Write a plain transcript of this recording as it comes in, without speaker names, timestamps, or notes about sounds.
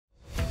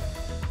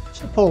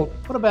So Paul,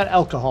 what about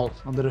alcohol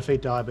on the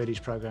Defeat Diabetes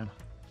program?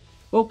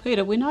 Well,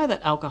 Peter, we know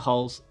that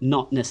alcohol's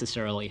not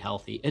necessarily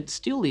healthy. It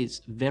still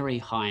is very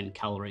high in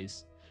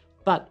calories.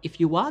 But if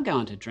you are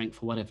going to drink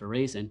for whatever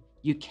reason,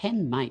 you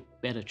can make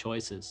better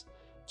choices.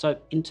 So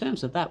in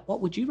terms of that,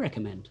 what would you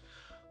recommend?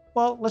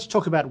 Well, let's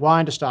talk about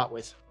wine to start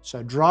with.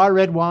 So dry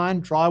red wine,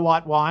 dry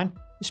white wine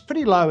is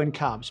pretty low in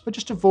carbs, but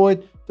just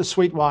avoid the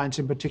sweet wines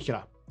in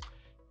particular.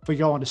 If we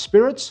go on to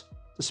spirits,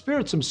 the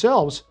spirits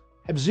themselves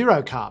have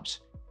zero carbs.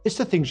 It's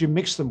the things you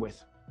mix them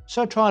with.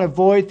 So try and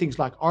avoid things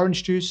like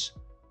orange juice,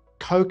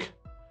 Coke,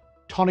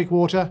 tonic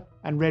water,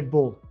 and Red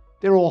Bull.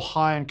 They're all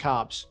high in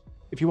carbs.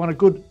 If you want a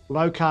good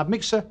low-carb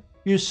mixer,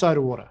 use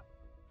soda water.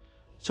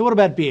 So what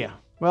about beer?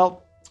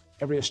 Well,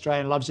 every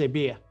Australian loves their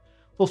beer.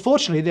 Well,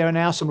 fortunately, there are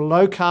now some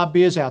low-carb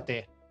beers out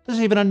there.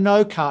 There's even a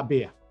no-carb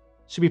beer.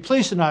 So be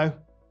pleased to know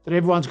that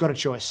everyone's got a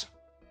choice.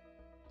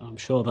 I'm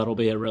sure that'll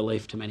be a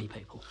relief to many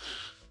people.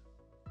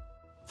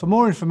 For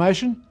more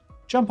information,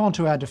 jump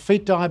onto our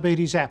Defeat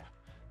Diabetes app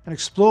and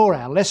explore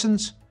our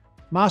lessons,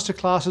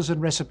 masterclasses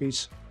and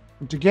recipes.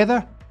 And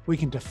together, we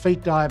can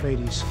defeat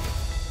diabetes.